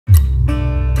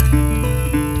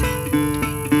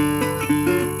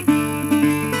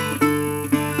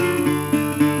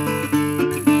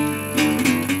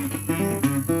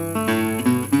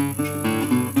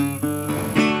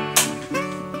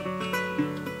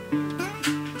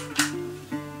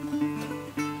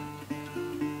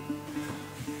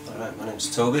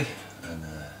Toby, and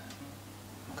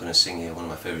I'm going to sing here one of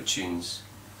my favourite tunes.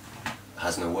 It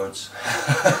has no words.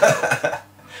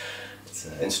 It's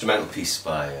an instrumental piece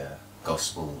by a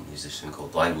gospel musician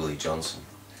called Blind Willie Johnson,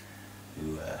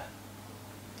 who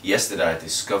yesterday I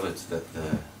discovered that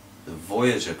the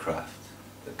Voyager craft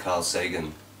that Carl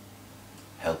Sagan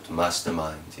helped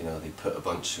mastermind, you know, they put a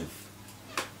bunch of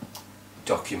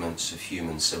documents of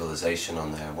human civilization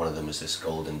on there. One of them is this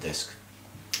golden disc.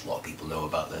 A lot of people know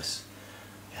about this.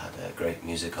 They had great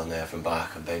music on there from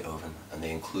Bach and Beethoven, and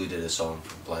they included a song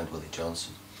from Blind Willie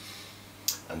Johnson.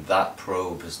 And that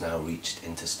probe has now reached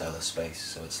interstellar space,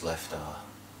 so it's left our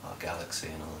galaxy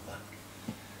and all of that.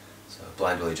 So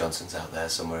Blind Willie Johnson's out there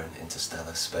somewhere in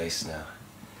interstellar space now.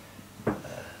 I'm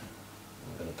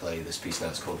going to play this piece now.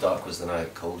 It's called Dark Was the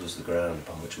Night, Cold Was the Ground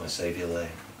Upon Which My Saviour Lay.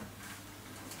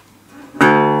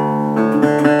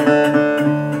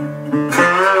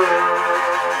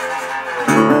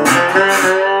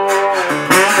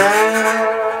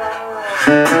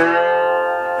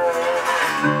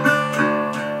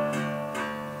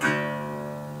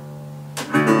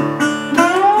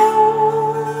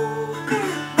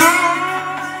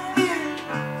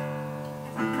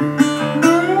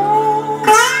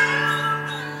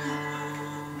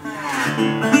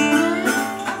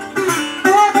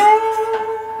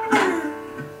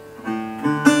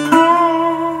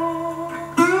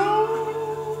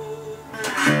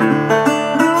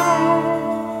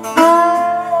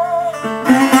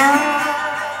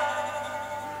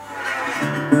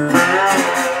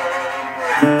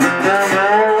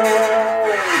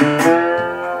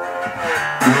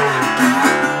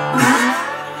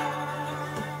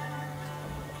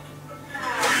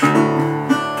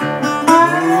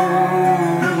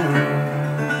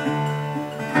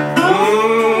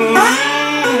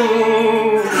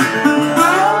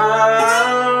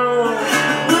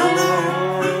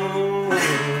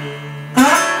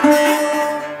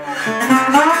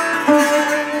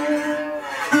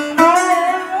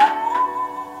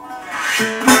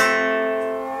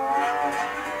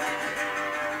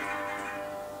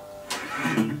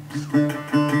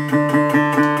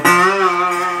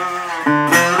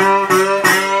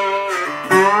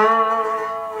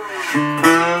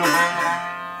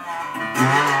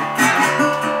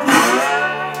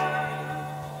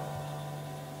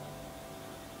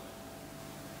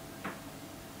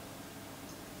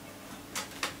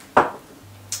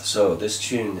 So this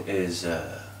tune is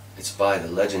it's by the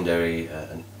legendary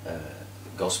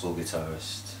gospel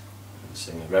guitarist and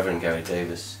singer Reverend Gary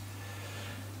Davis.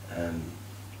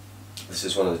 This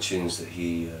is one of the tunes that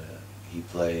he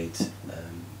played.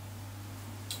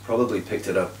 Probably picked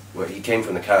it up where he came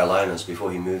from the Carolinas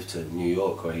before he moved to New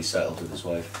York, where he settled with his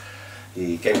wife.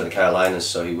 He came from the Carolinas,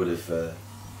 so he would have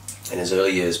in his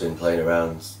early years been playing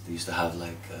around. They used to have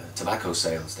like tobacco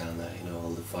sales down there, you know, all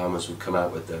the farmers would come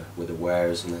out with the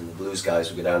wares, and then the blues guys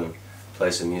would go down and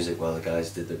play some music while the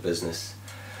guys did their business,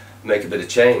 make a bit of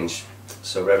change.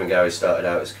 So Reverend Gary started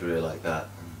out his career like that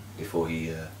before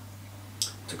he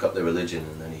took up the religion,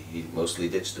 and then he mostly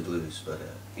ditched the blues, but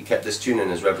he kept this tune in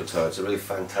his repertoire. It's a really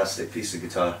fantastic piece of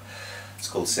guitar. It's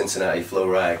called Cincinnati Flow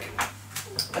Rag,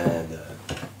 and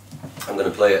I'm going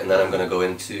to play it, and then I'm going to go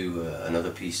into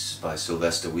another piece by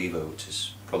Sylvester, which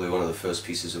is probably one of the first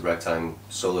pieces of ragtime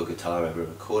solo guitar ever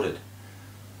recorded.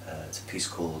 It's a piece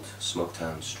called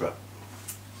Smoketown, Strut.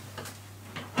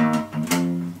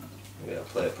 Maybe I'll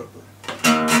play it properly.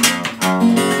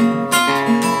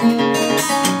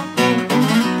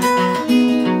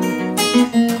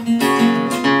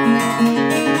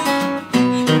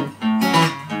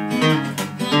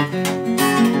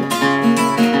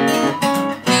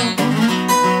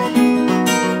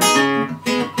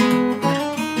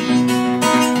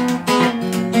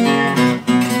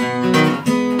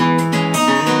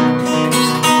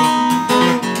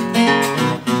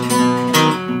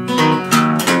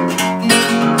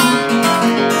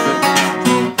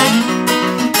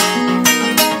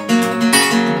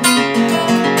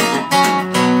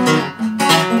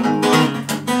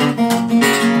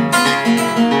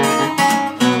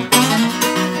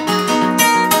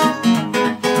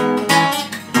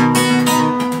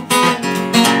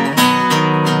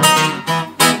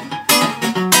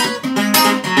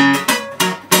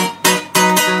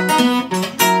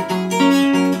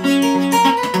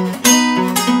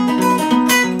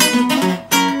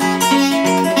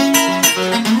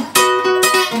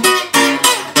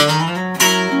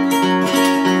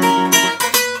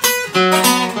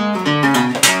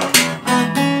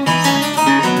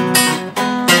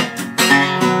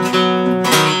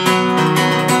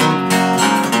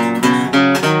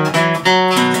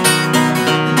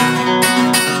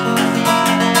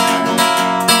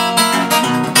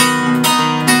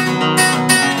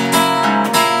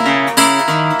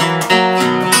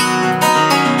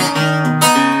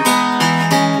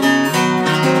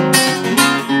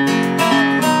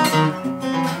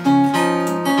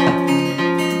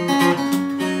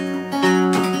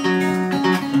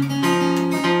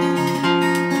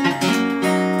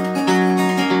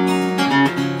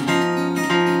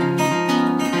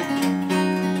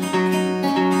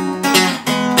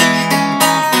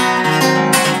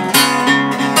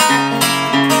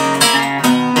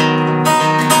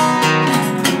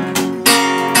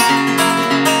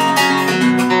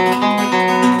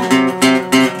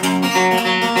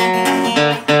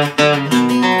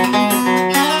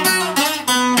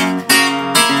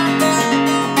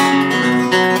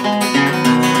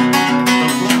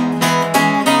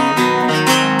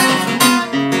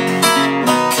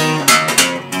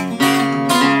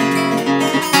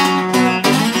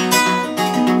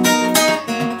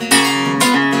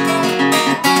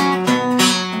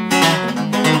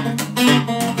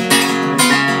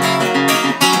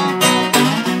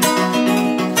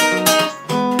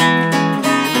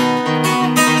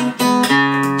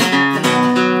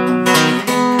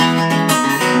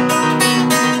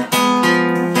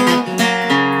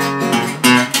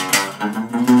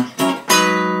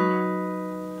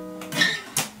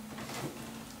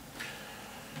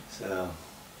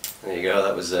 There you go,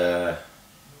 that was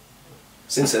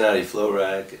Cincinnati Flow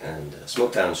Rag and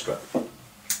Smoketown Strut.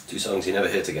 Two songs you never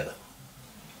hear together.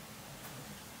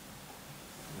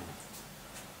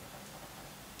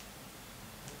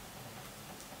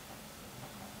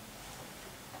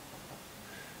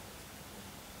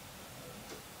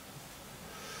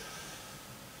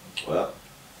 Well,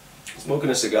 smoking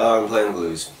a cigar and playing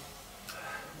blues.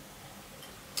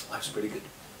 Life's pretty good.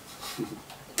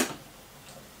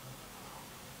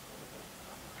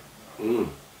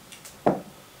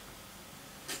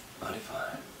 Mighty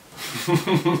fine.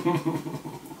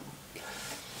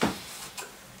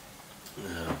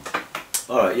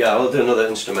 Alright, yeah, I'll do another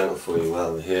instrumental for you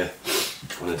while we're here.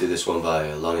 I'm going to do this one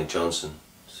by Lonnie Johnson.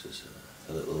 This is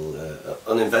a little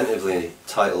uninventively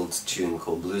titled tune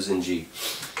called Blues in G.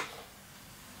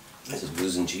 This is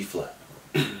Blues in G flat.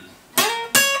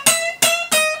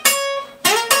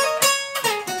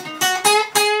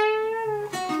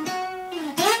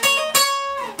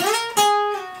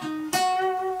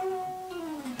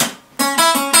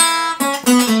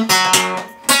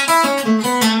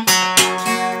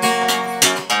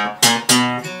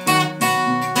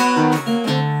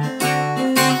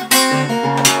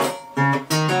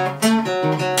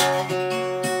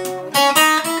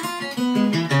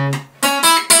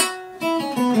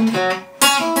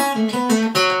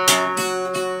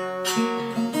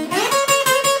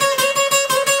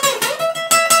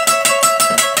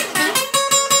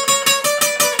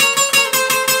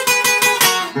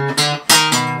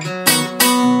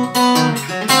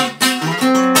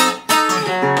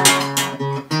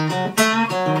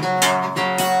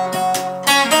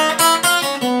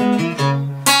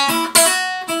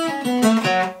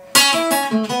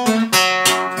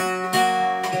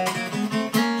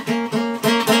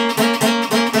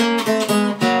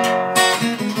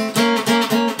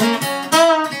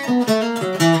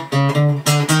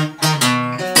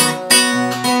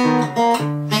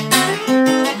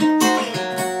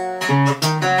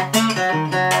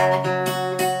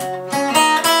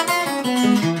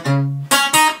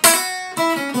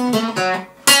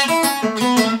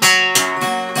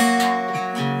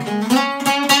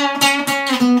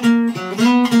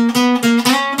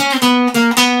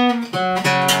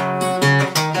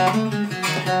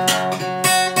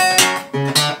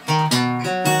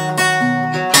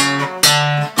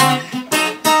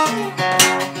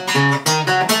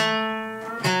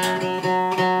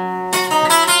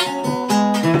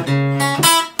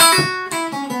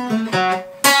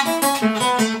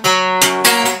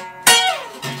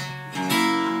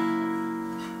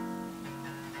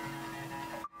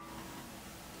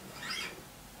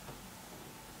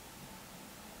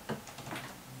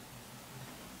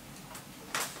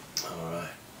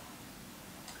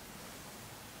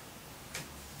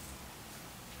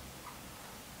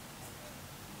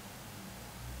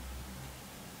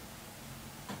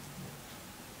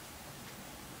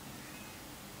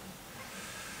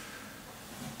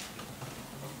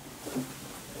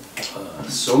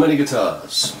 So many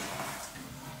guitars.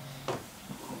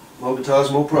 More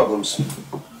guitars, more problems.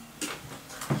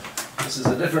 This is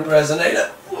a different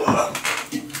resonator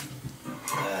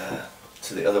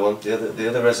to the other one. The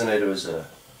other resonator is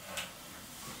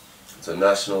it's a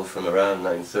National from around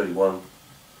 1931.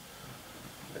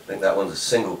 I think that one's a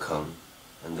single con,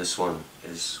 and this one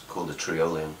is called a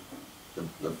Triolean.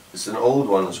 It's an old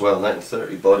one as well,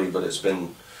 1930 body, but it's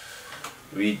been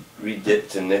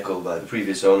re-dipped in nickel by the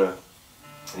previous owner.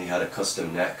 And he had a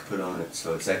custom neck put on it,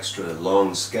 so it's extra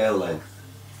long scale length,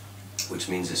 which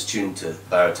means it's tuned to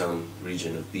baritone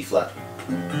region of B flat.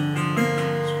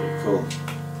 It's pretty cool.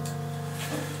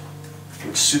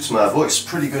 Which suits my voice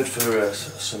pretty good for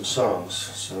some songs,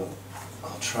 so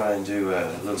I'll try and do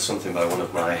a little something by one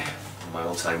of my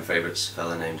all-time favourites, a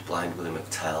fella named Blind Willie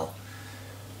McTell,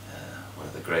 one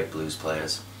of the great blues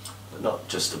players. But not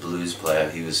just a blues player,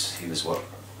 he was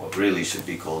what really should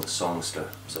be called a songster,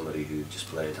 somebody who just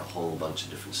played a whole bunch of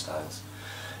different styles.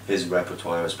 His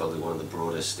repertoire is probably one of the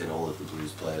broadest in all of the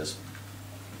blues players,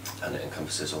 and it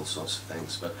encompasses all sorts of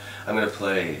things. But I'm going to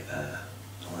play, I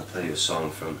want to play you a song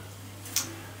from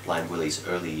Blind Willie's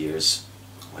early years,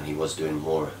 when he was doing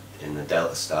more in the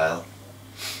Delta style,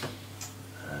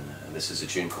 and this is a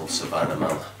tune called Savannah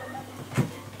Mama.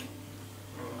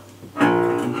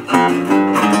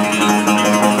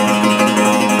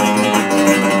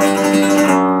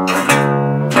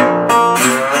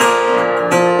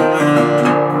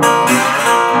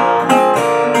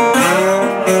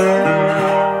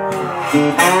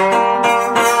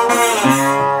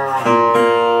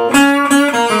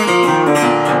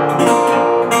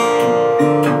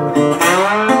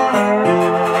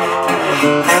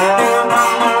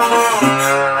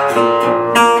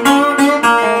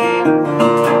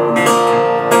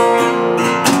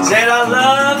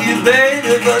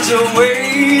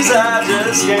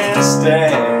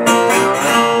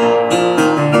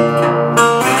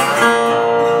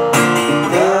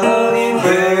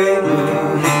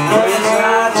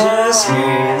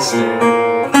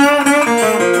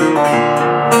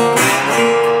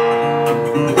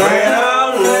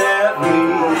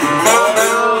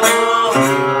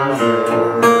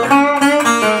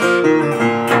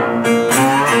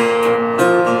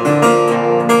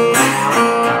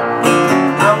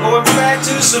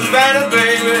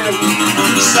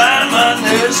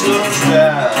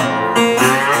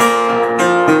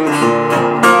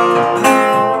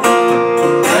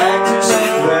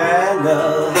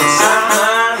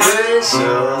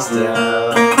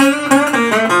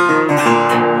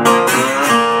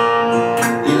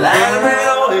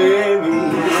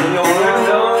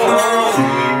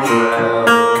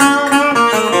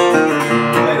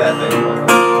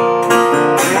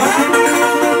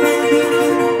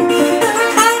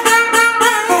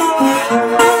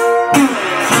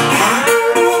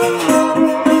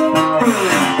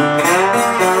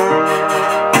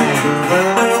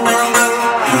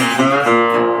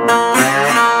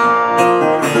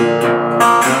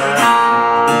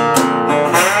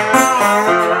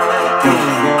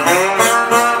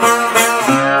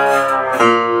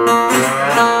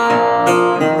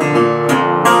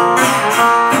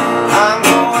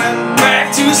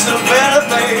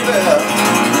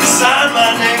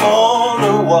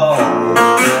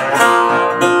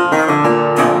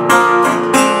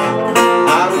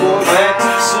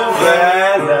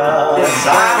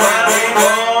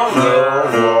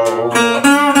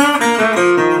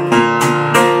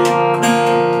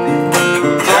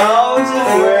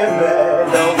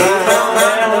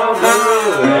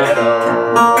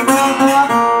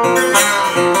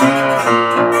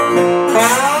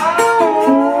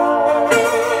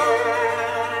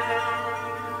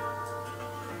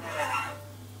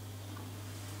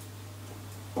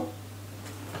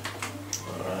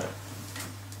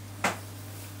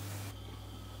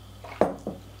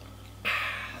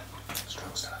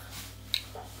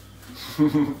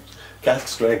 Cask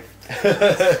strength.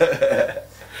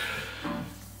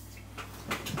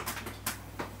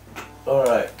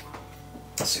 Alright.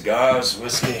 Cigars,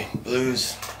 whiskey,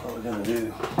 blues. What are we gonna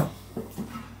do?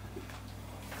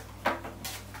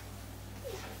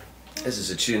 This is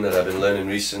a tune that I've been learning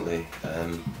recently.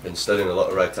 Been studying a lot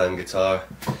of ragtime guitar,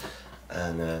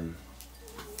 and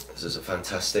this is a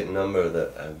fantastic number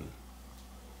that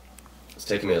it's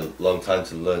taken me a long time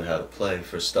to learn how to play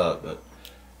for a start, but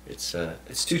it's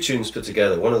two tunes put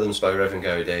together. One of them's by Reverend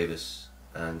Gary Davis,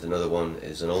 and another one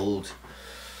is an old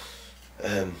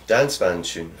dance band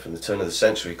tune from the turn of the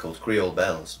century called Creole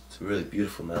Bells. It's a really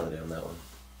beautiful melody on that one.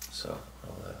 So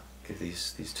I'll give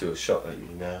these two a shot at you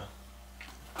now.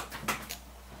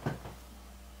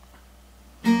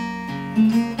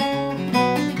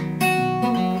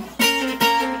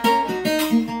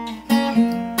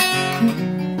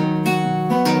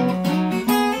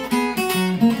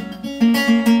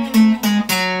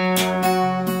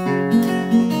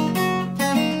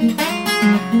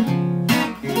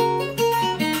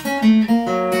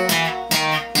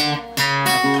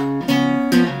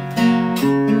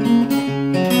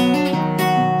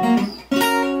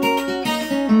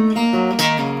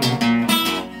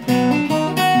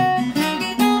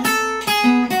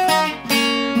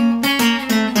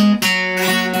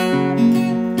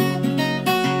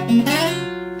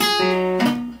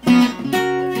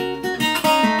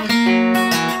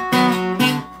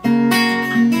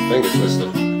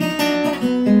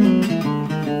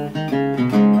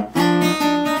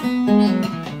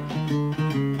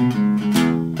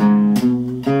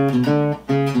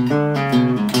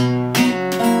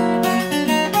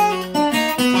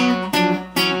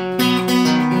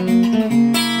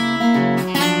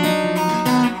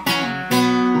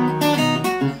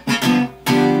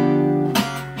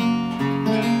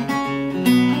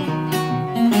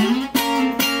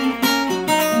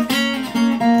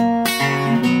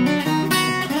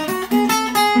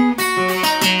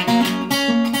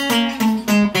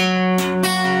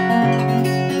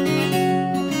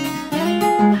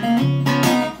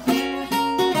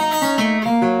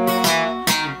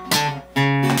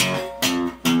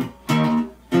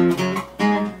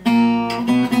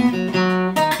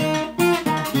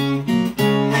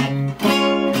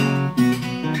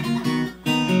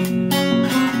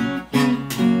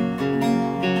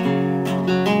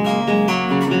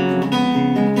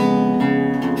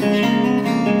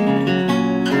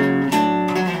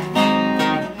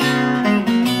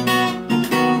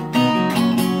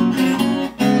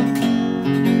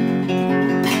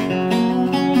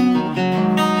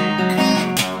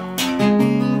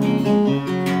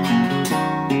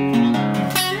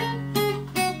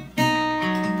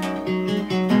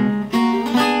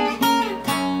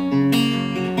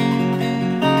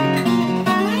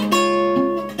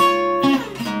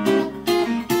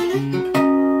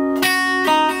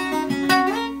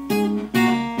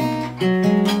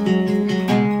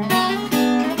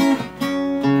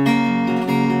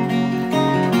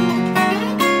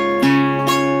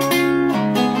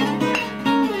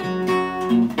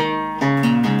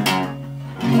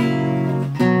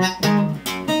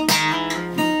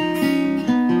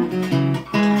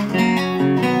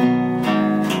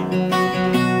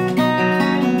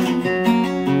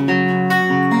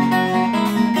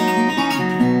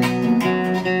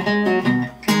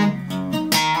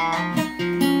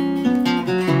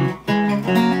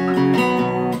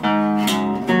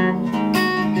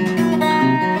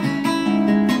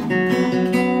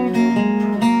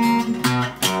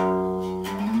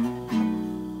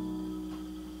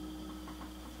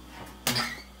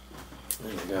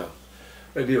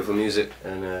 Very beautiful music,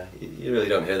 and you really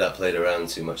don't hear that played around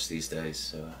too much these days,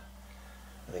 so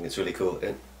I think it's really cool.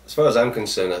 And as far as I'm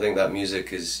concerned, I think that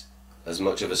music is as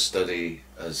much of a study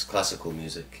as classical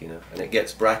music, you know, and it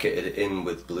gets bracketed in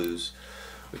with blues,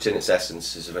 which in its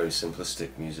essence is a very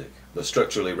simplistic music. But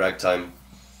structurally, ragtime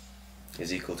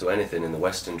is equal to anything in the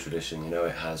Western tradition, you know.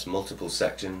 It has multiple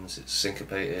sections, it's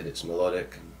syncopated, it's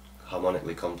melodic and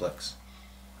harmonically complex.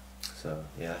 So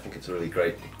yeah, I think it's a really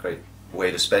great way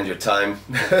to spend your time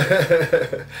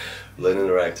learning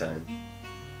the ragtime.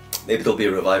 Maybe there'll be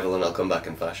a revival and I'll come back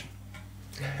in fashion.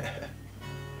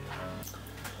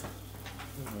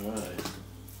 Alright.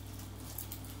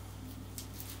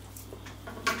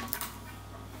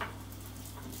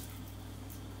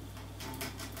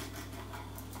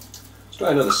 Let's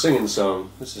try another singing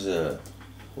song. This is a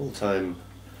old-time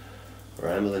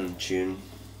rambling tune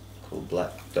called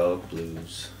Black Dog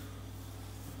Blues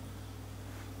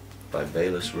by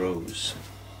Bayless Rose.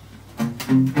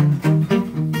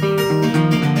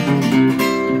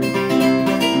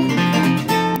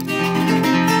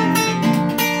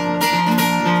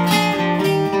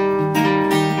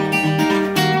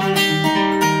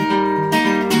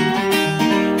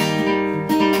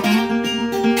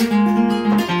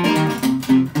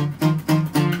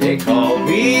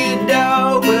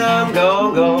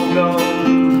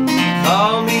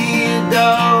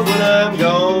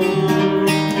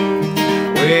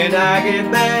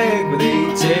 get back with a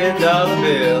 $10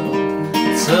 bill,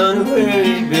 son, where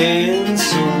you been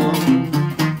so long?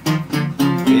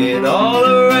 Been all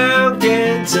around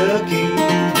Kentucky,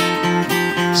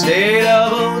 state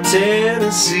of old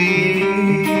Tennessee.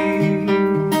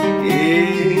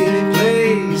 Any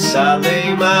place I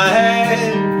lay my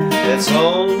head, that's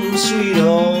home, sweet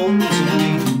home to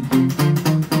me.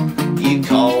 You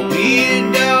call me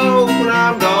a dog when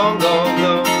I'm gone, gone,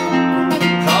 gone.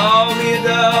 Call me a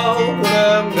dog when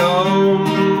I'm gone.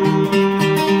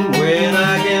 When I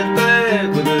get back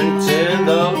with a $10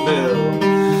 bill,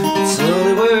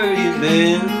 sonny, where you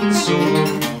been so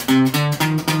long?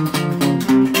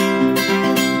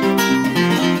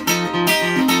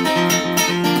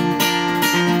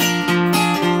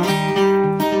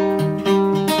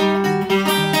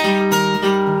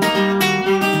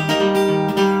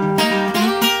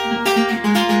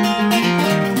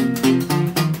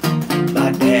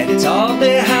 Taught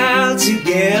me how to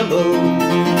gamble,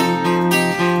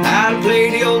 how to play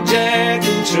the old jack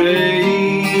and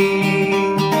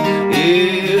trade.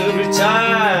 Every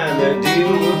time that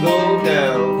deal would go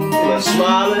down, I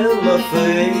smile in my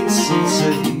face and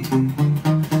say,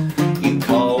 you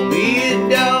call me a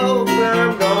dog when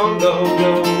I'm gone, gone,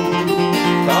 gone.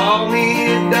 Call me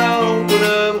a dog when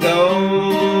I'm gone.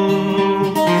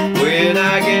 When I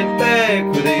get back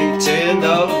with a $10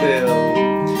 bill,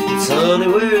 honey,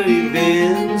 where you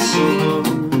been so long?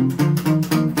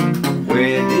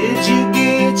 Where did you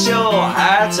get your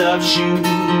high-top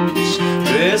shoes,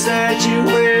 dress that you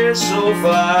wear so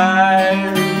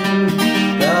fine?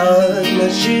 Got my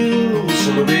shoes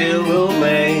from a railroad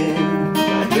man,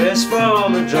 my dress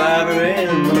from a driver in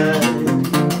the night.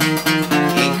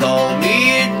 He called me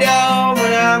a dog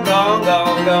when I'm gone,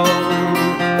 gone,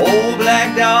 gone. Old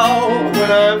black dog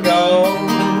when I'm gone.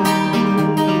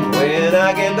 When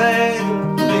I get back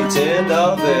with a $10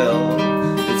 bill,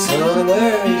 it's honey,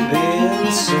 where you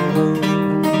been so long?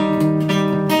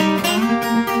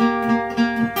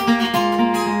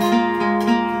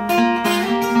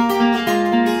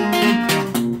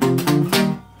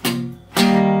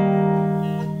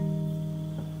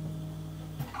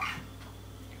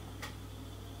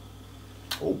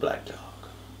 Old black dog.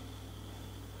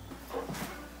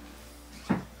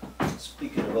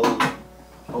 Speaking of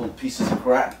old pieces of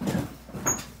crap,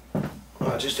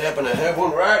 I just happen to have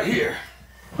one right here.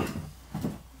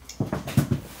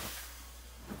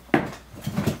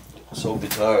 This old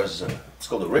guitar is it's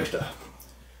called a Richter.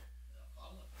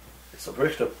 It's a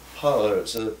Richter Parlor. I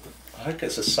think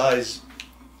it's a size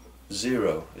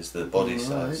 0 is the body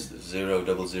size. 0,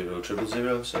 00,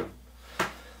 000. So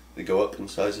they go up in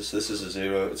sizes. So this is a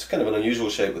 0. It's kind of an unusual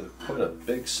shape with quite a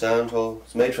big sound hole.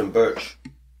 It's made from birch.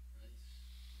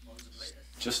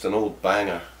 Just an old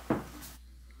banger.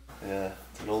 Yeah,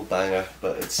 it's an old banger,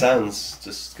 but it sounds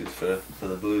just good for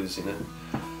the blues, you know.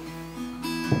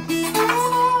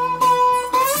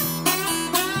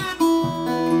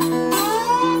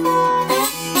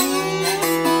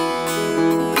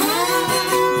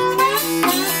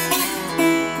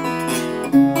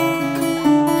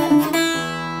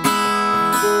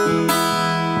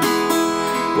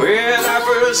 When I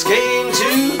first came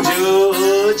to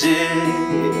Georgia,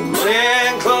 money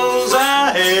and clothes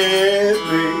I had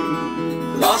free.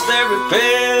 Lost every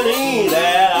penny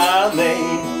that I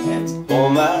made. Had to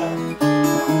pawn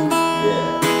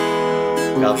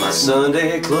got my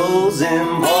Sunday clothes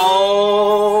in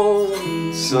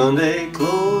pawn. Sunday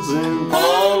clothes in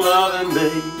pawn, loving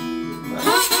day.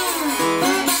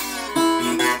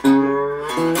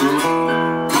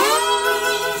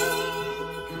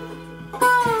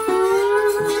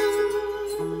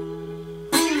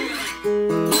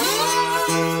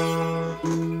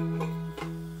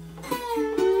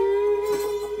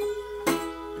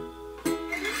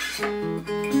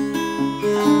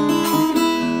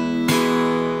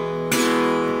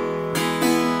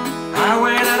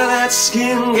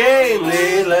 Skin game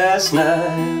late last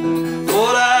night.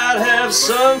 Thought I'd have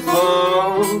some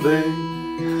fun,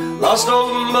 babe. Lost all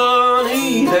the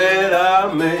money that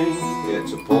I made. Had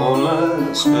to pawn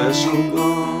my special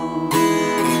gun.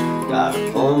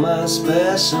 Gotta pawn my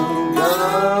special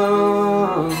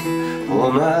gun.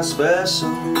 Pawn my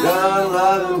special gun,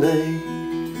 loving babe.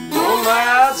 Pawn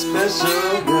my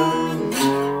special gun.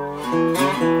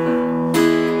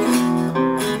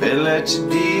 Better let your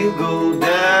deal go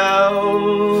down.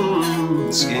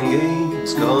 Skin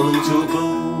game's coming to a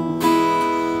close.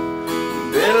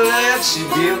 Better let your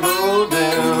deal go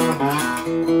down.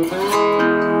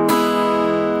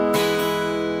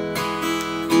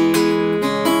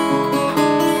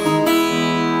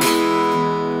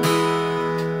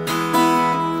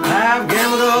 I've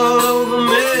gambled all over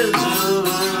Missouri.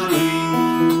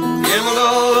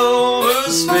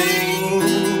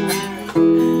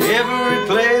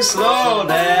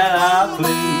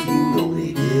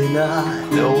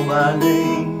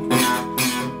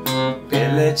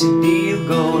 let your deal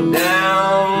go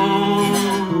down.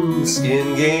 The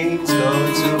skin game's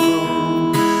going to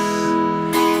close.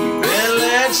 You better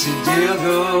let your deal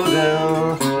go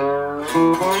down.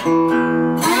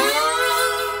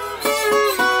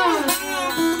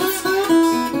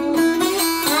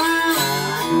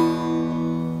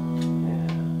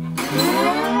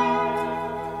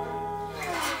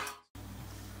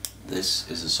 This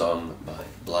is a song by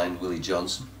blind Willie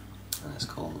Johnson, and it's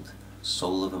called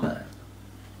Soul of a Man.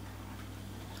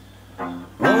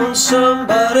 Won't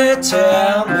somebody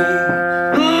tell me,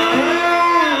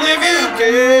 if you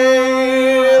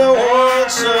can, I want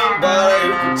somebody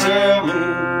who can tell me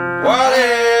what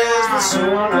is the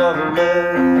soul of a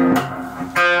man.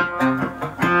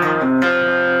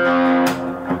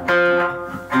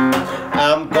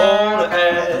 I'm gonna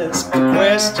ask a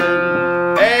question,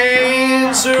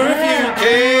 answer if you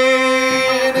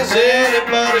can. Is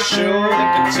anybody sure that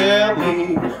can tell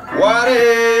me what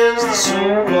is the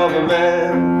soul of a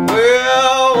man?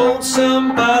 Well, won't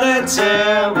somebody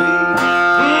tell me,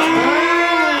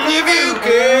 if you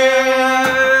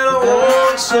can, I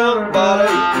want somebody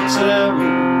who can tell me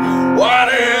what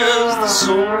is the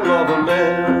soul of a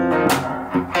man.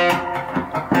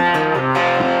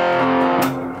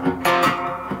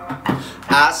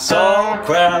 I saw a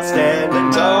crowd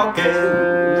standing talking,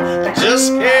 I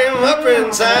just came up in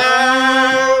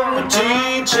time,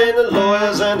 teaching the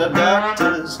lawyers and the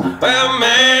doctors, well,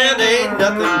 man ain't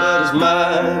nothing but his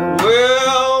mind.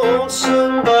 Well, won't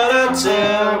somebody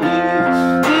tell me,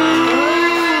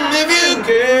 if you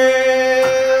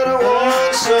can, I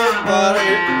want somebody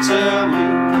who can tell me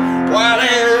what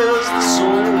is the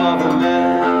soul of a man.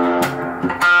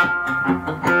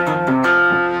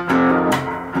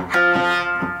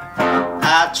 I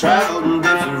traveled in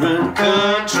different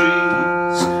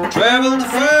countries, traveled the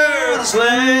furthest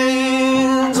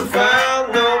lands, I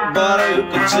found nobody who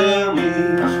could tell me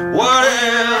what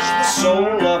is the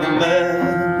soul of a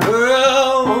man.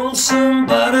 Well, won't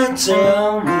somebody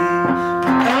tell me,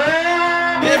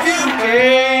 if you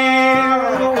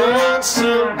can, I want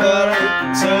somebody who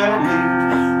can tell me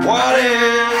what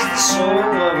is the soul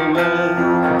of a man.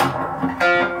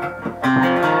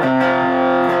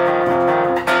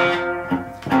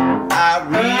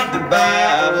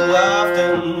 Bible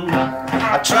often,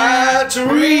 I try to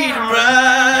read and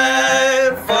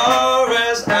write, far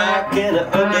as I can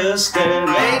understand,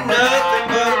 ain't nothing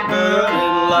but a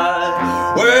burning light.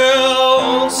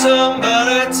 Well, won't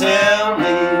somebody tell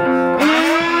me,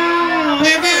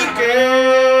 if you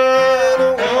can, I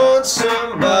want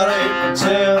somebody to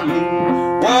tell me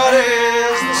what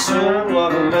is the soul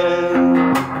of a man.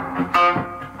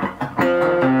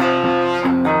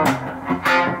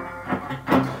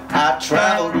 I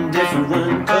traveled in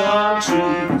different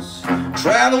countries,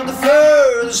 traveled the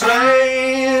furthest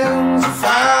lands,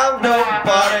 found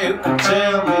nobody who could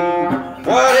tell me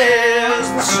what is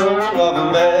the soul of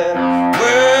a man.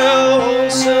 Well,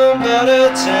 won't somebody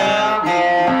tell me,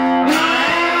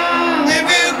 if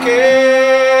you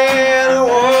can, I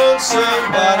want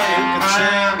somebody who can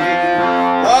tell me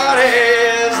what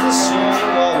is the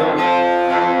soul of a man.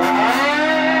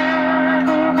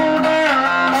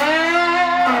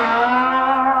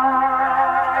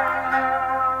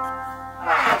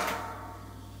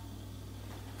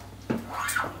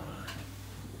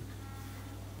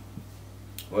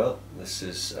 Well, this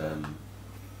is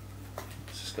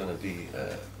going to be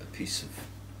a piece of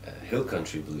hill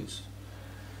country blues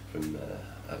from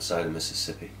outside of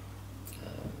Mississippi.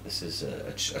 This is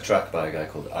a track by a guy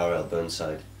called R.L.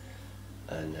 Burnside,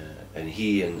 and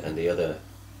he and the other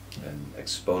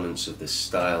exponents of this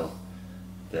style,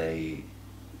 they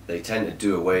tend to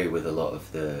do away with a lot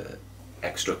of the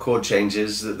extra chord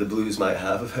changes that the blues might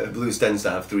have. Blues tends to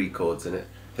have 3 chords in it.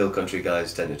 Hill country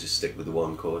guys tend to just stick with the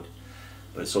 1 chord.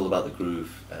 But it's all about the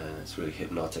groove, and it's really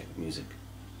hypnotic music.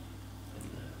 And,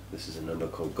 this is a number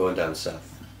called Going Down South.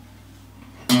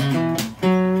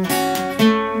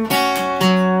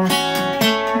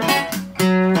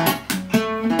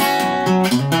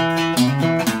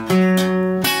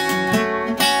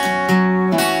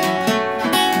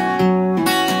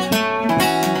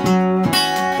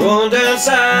 Going down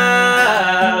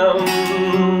south,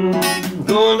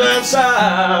 going down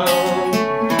south,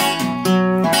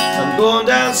 I'm going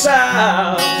down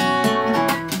south,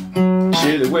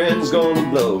 chilly wind's gonna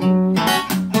blow.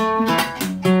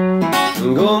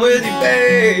 I'm going with you,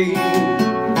 babe,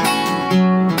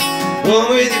 going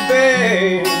with you,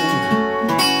 babe,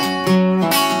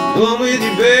 going with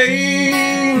you, babe,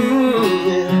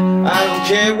 I don't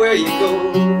care where you go.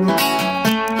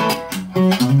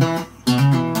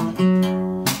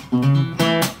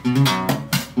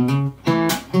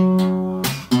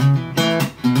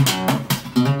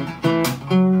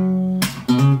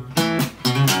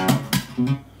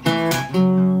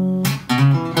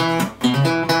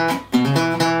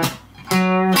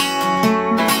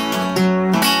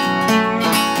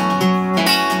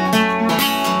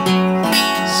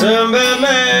 Sunbed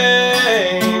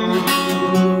man,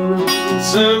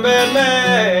 sunbed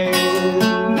man,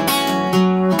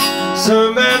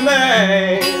 sunbed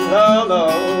man, oh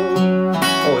Lord,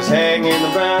 always hanging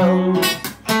around.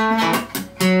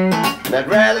 And I'd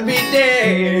rather be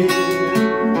dead,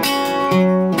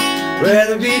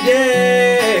 rather be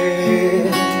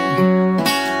dead,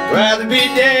 rather be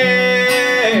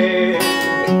dead,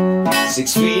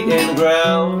 6 feet in the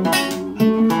ground.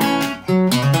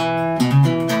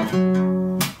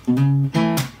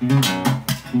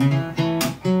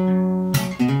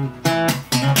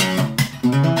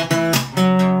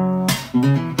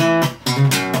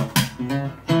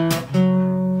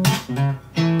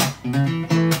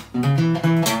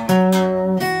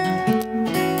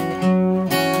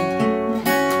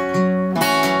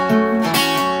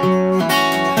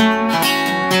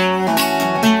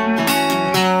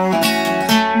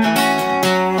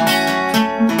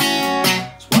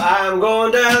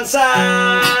 Going down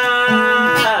south,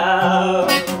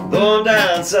 going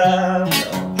down south,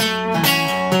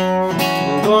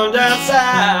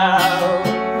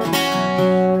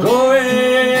 going.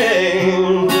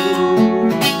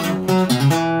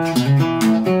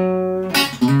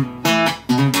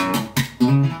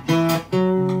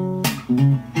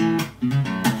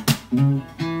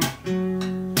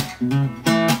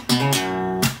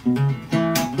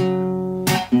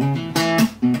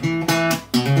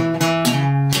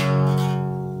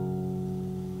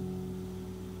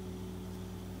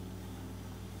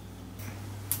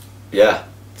 Yeah,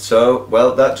 so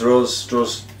well that draws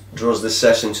this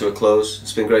session to a close.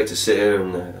 It's been great to sit here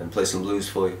and play some blues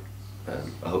for you.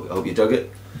 I hope you dug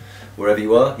it wherever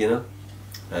you are, you know.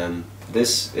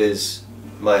 This is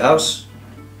my house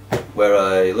where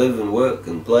I live and work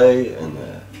and play, and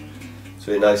it's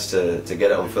really nice to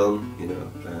get it on film, you know,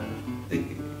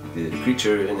 the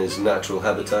creature in his natural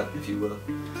habitat, if you will.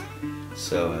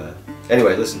 So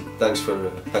anyway, listen, thanks for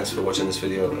watching this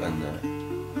video, and hope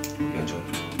you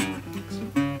enjoyed.